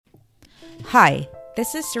Hi,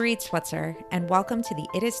 this is Sarit Switzer, and welcome to the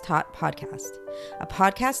It Is Taught podcast, a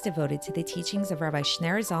podcast devoted to the teachings of Rabbi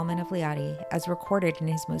Shneur Zalman of Liadi as recorded in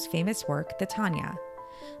his most famous work, the Tanya.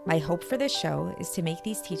 My hope for this show is to make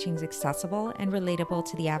these teachings accessible and relatable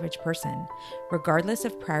to the average person, regardless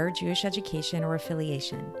of prior Jewish education or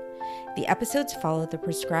affiliation. The episodes follow the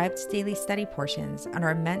prescribed daily study portions and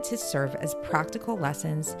are meant to serve as practical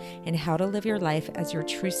lessons in how to live your life as your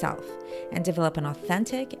true self and develop an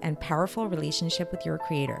authentic and powerful relationship with your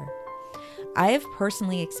Creator. I have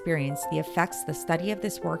personally experienced the effects the study of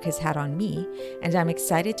this work has had on me, and I'm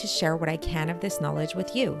excited to share what I can of this knowledge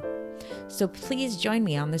with you. So please join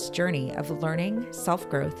me on this journey of learning,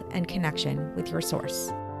 self-growth, and connection with your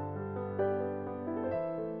source.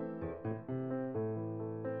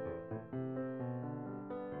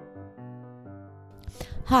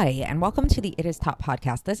 Hi, and welcome to the It Is Taught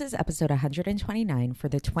podcast. This is episode 129 for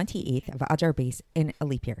the 28th of Adar base in a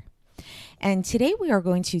leap year. And today we are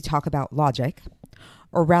going to talk about logic,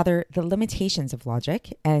 or rather the limitations of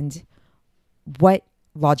logic and what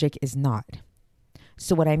logic is not.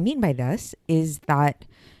 So what I mean by this is that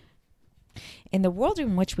in the world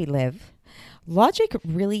in which we live, logic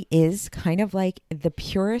really is kind of like the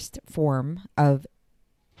purest form of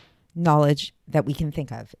knowledge that we can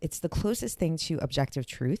think of. It's the closest thing to objective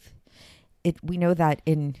truth. We know that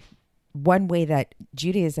in one way that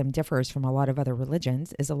Judaism differs from a lot of other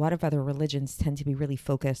religions is a lot of other religions tend to be really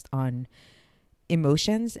focused on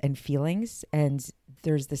emotions and feelings, and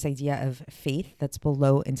there's this idea of faith that's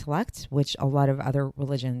below intellect, which a lot of other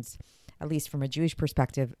religions, at least from a Jewish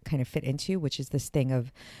perspective, kind of fit into, which is this thing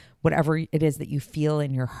of whatever it is that you feel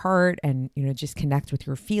in your heart and, just connect with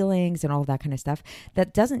your feelings and all that kind of stuff.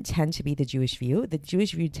 That doesn't tend to be the Jewish view. The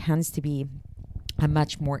Jewish view tends to be a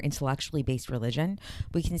much more intellectually based religion.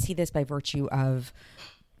 We can see this by virtue of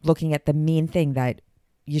looking at the main thing that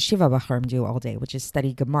yeshiva bacharim do all day, which is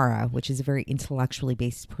study Gemara, which is a very intellectually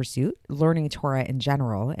based pursuit. Learning Torah in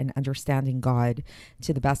general and understanding God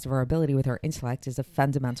to the best of our ability with our intellect is a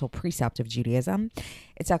fundamental precept of Judaism.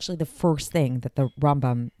 It's actually the first thing that the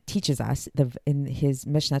Rambam teaches us in his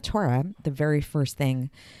Mishnah Torah. The very first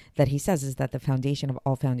thing that he says is that the foundation of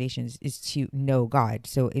all foundations is to know God.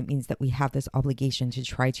 So it means that we have this obligation to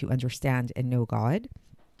try to understand and know God.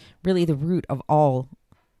 Really, the root of all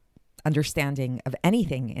understanding of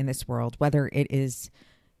anything in this world, whether it is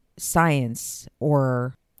science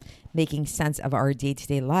or making sense of our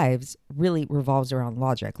day-to-day lives, really revolves around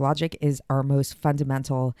logic. Logic is our most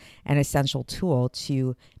fundamental and essential tool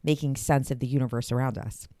to making sense of the universe around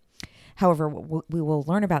us. However, what we will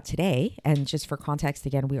learn about today, and just for context,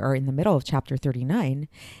 again, we are in the middle of chapter 39,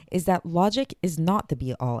 is that logic is not the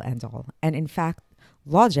be-all, end-all. And in fact,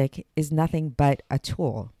 logic is nothing but a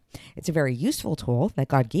tool. It's a very useful tool that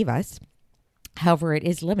God gave us. However, it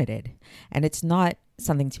is limited and it's not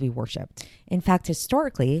something to be worshipped. In fact,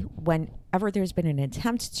 historically, whenever there's been an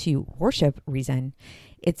attempt to worship reason,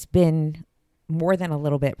 it's been more than a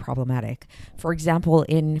little bit problematic. For example,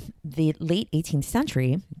 in the late 18th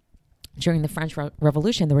century, during the French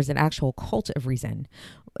Revolution, there was an actual cult of reason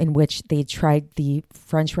in which the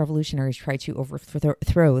French revolutionaries tried to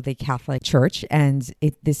overthrow the Catholic Church, and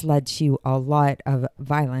this led to a lot of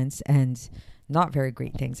violence and not very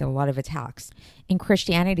great things, and a lot of attacks. In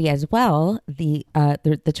Christianity as well, the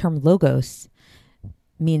term logos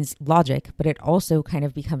means logic, but it also kind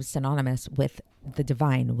of becomes synonymous with the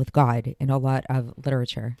divine, with God, in a lot of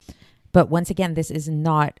literature. But once again, this is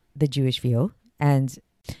not the Jewish view, and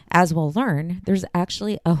as we'll learn, there's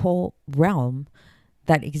actually a whole realm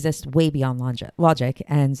that exists way beyond logic,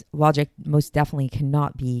 and logic most definitely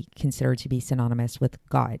cannot be considered to be synonymous with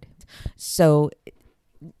God. So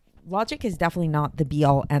logic is definitely not the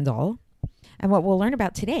be-all, end-all. And what we'll learn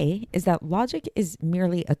about today is that logic is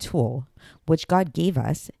merely a tool which God gave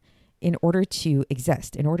us in order to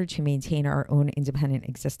exist, in order to maintain our own independent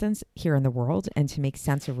existence here in the world and to make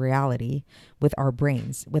sense of reality with our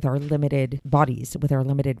brains, with our limited bodies, with our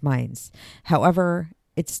limited minds. However,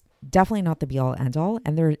 it's definitely not the be-all, end-all,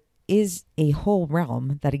 and there is a whole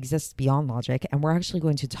realm that exists beyond logic, and we're actually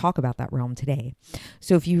going to talk about that realm today.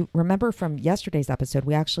 So if you remember from yesterday's episode,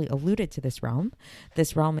 we actually alluded to this realm.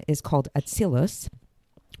 This realm is called Atzilus,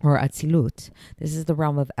 or Atzilut. This is the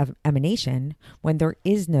realm of emanation, when there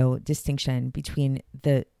is no distinction between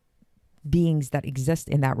the beings that exist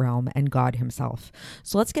in that realm and God himself.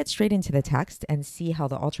 So let's get straight into the text and see how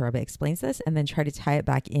the Alter Rebbe explains this, and then try to tie it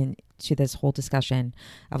back into this whole discussion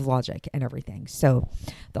of logic and everything. So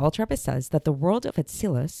the Alter Rebbe says that the world of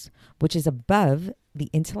Atzilus, which is above the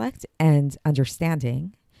intellect and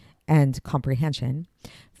understanding and comprehension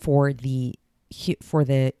for the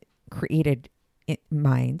created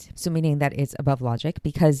mind. So meaning that it's above logic,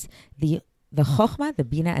 because the chokhmah, the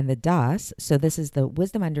bina, and the das, so this is the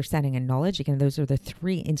wisdom, understanding, and knowledge. Again, those are the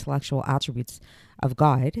three intellectual attributes of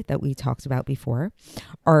God that we talked about before,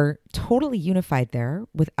 are totally unified there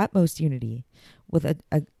with utmost unity, with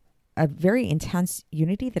a very intense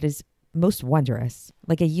unity that is most wondrous,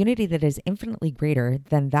 like a unity that is infinitely greater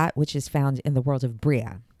than that which is found in the world of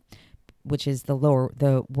Bria, which is the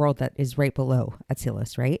world that is right below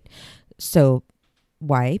Atzilus, right? So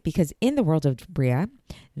why? Because in the world of Bria,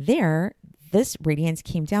 this radiance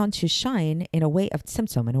came down to shine in a way of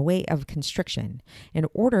tzimtzum, in a way of constriction, in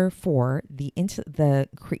order for the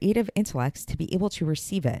creative intellects to be able to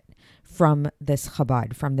receive it from this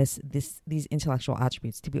chabad, from these intellectual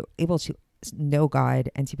attributes, to be able to know God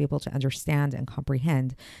and to be able to understand and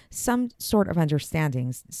comprehend some sort of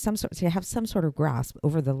understandings, to have some sort of grasp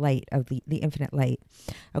over the light of the infinite light,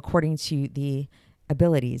 according to the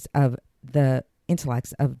abilities of the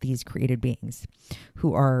intellects of these created beings,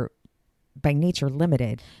 who are by nature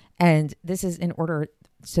limited. And this is in order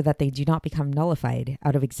so that they do not become nullified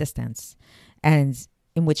out of existence, and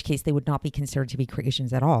in which case they would not be considered to be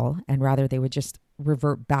creations at all, and rather they would just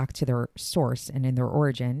revert back to their source and in their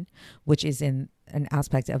origin, which is in an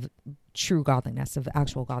aspect of true godliness, of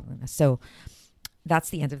actual godliness. So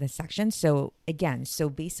that's the end of this section. So again,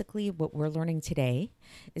 basically what we're learning today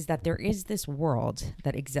is that there is this world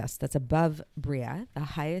that exists that's above Bria, the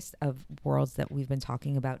highest of worlds that we've been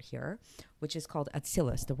talking about here, which is called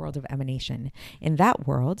Atzilus, the world of emanation. In that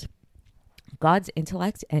world, God's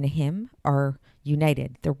intellect and him are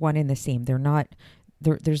united. They're one and the same.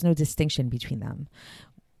 There's no distinction between them,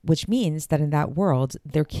 which means that in that world,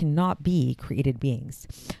 there cannot be created beings.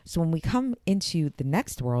 So when we come into the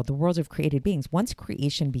next world, the world of created beings, once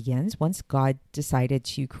creation begins, once God decided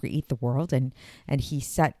to create the world and he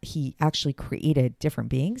actually created different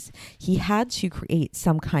beings, he had to create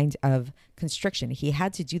some kind of constriction. He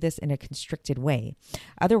had to do this in a constricted way.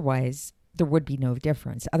 Otherwise, there would be no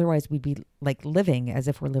difference. Otherwise, we'd be like living as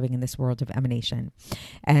if we're living in this world of emanation,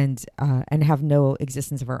 and have no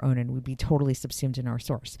existence of our own, and we'd be totally subsumed in our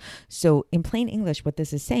source. So in plain English, what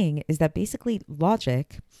this is saying is that basically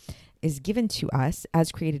logic is given to us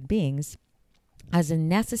as created beings as a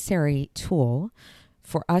necessary tool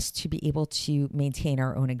for us to be able to maintain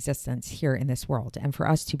our own existence here in this world, and for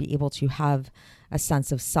us to be able to have a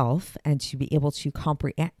sense of self and to be able to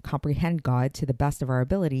comprehend God to the best of our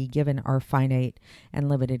ability, given our finite and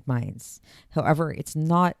limited minds. However, it's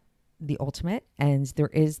not the ultimate, and there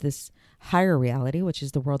is this higher reality, which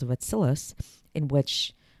is the world of Atzilus, in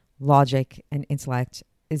which logic and intellect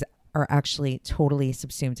are actually totally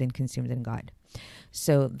subsumed and consumed in God.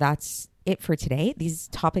 So that's it for today. These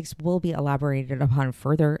topics will be elaborated upon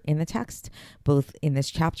further in the text, both in this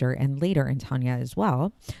chapter and later in Tanya as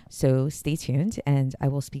well. So stay tuned, and I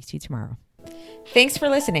will speak to you tomorrow. Thanks for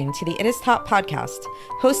listening to the It Is Taught podcast,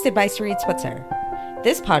 hosted by Sarit Switzer.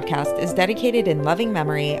 This podcast is dedicated in loving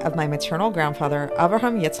memory of my maternal grandfather,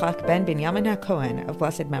 Avraham Yitzchak ben Binyamin HaKohen of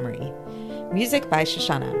blessed memory. Music by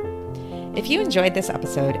Shoshana. If you enjoyed this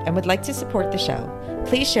episode and would like to support the show,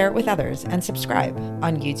 please share it with others and subscribe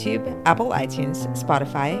on YouTube, Apple iTunes,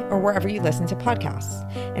 Spotify, or wherever you listen to podcasts.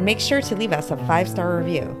 And make sure to leave us a 5-star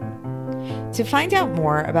review. To find out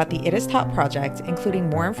more about the It Is Taught project, including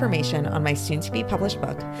more information on my soon-to-be published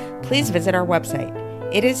book, please visit our website,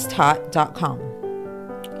 itistaught.com.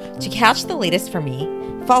 To catch the latest from me,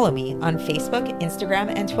 follow me on Facebook,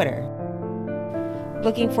 Instagram, and Twitter.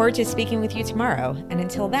 Looking forward to speaking with you tomorrow, and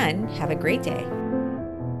until then, have a great day.